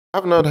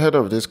I've not heard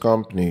of this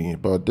company,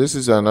 but this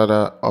is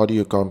another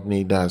audio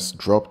company that's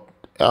dropped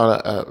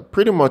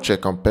pretty much a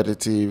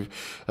competitive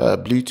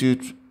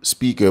Bluetooth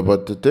speaker.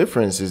 But the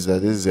difference is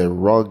that this is a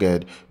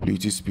rugged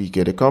Bluetooth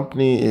speaker. The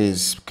company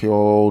is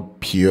called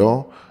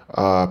Pure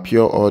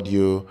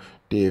Audio.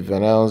 They've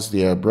announced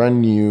their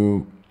brand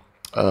new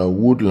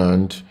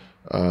Woodland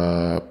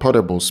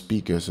portable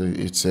speaker. So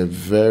it's a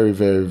very,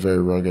 very,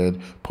 very rugged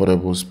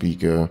portable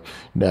speaker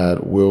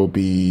that will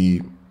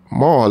be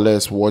more or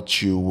less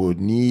what you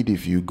would need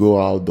if you go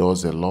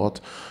outdoors a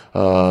lot,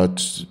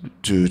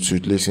 to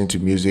listen to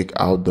music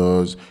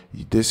outdoors.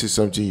 This is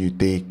something you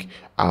take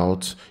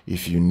out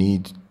if you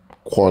need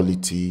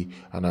quality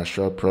and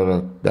assured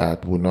product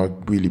that will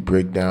not really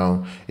break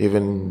down,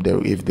 even though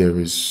if there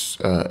is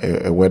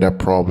a weather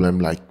problem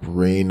like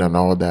rain and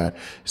all that.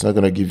 It's not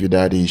going to give you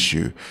that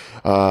issue.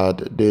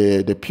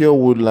 The Pure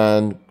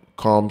Woodland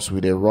comes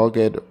with a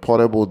rugged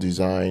portable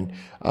design.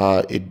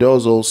 It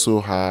does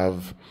also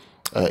have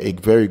a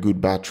very good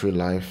battery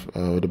life.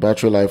 The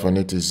battery life on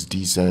it is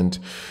decent.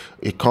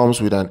 It comes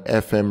with an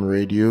FM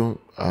radio.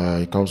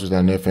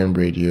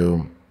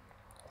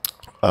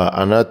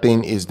 Another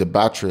thing is the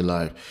battery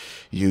life.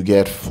 You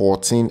get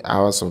 14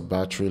 hours of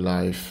battery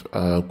life,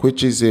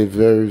 which is a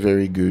very,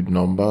 very good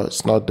number.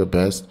 It's not the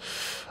best.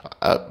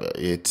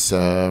 It's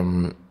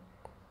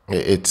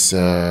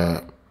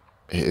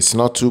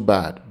not too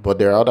bad, but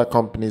there are other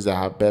companies that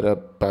have better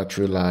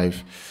battery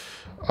life.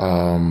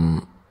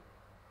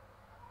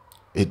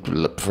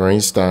 For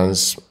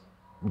instance,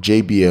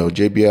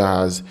 JBL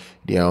has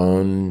their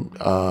own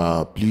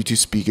Bluetooth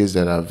speakers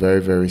that are very,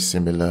 very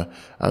similar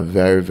and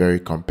very, very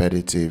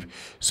competitive.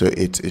 So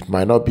it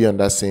might not be on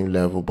that same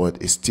level,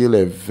 but it's still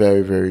a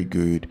very, very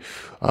good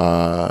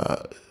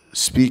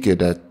speaker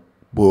that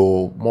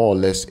will more or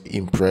less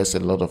impress a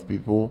lot of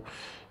people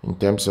in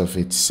terms of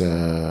its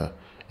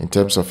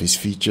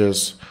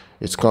features.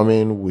 It's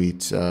coming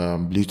with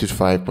Bluetooth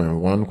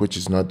 5.1, which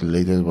is not the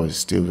latest, but it's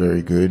still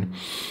very good.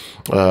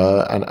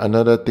 And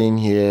another thing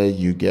here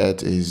you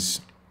get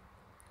is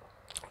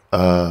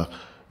a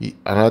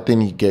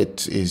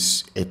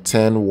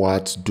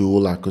 10-watt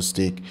dual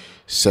acoustic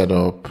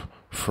setup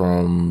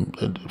from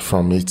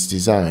its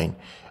design,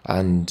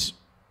 and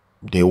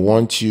they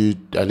want you,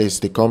 at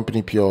least the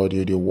company Pure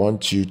Audio, they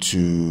want you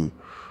to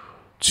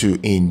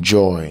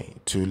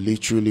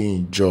literally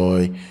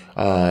enjoy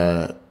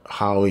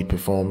how it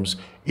performs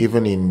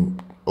even in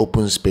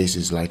open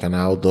spaces like an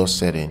outdoor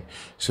setting.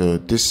 So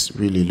this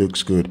really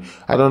looks good.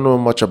 I don't know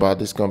much about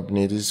this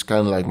company. This is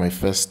kind of like my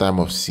first time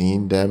of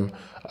seeing them.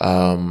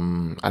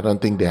 I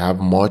don't think they have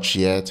much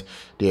yet.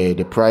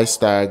 The price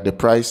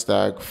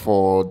tag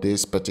for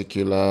this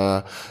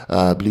particular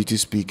Bluetooth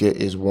speaker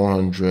is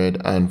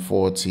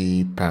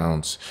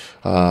 £140.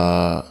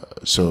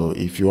 So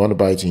if you want to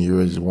buy it in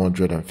euros, it's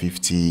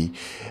 150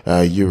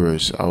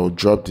 euros. I will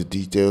drop the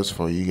details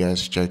for you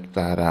guys to check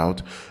that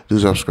out. Do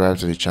subscribe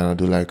to the channel.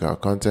 Do like our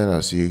content.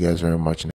 I'll see you guys very much.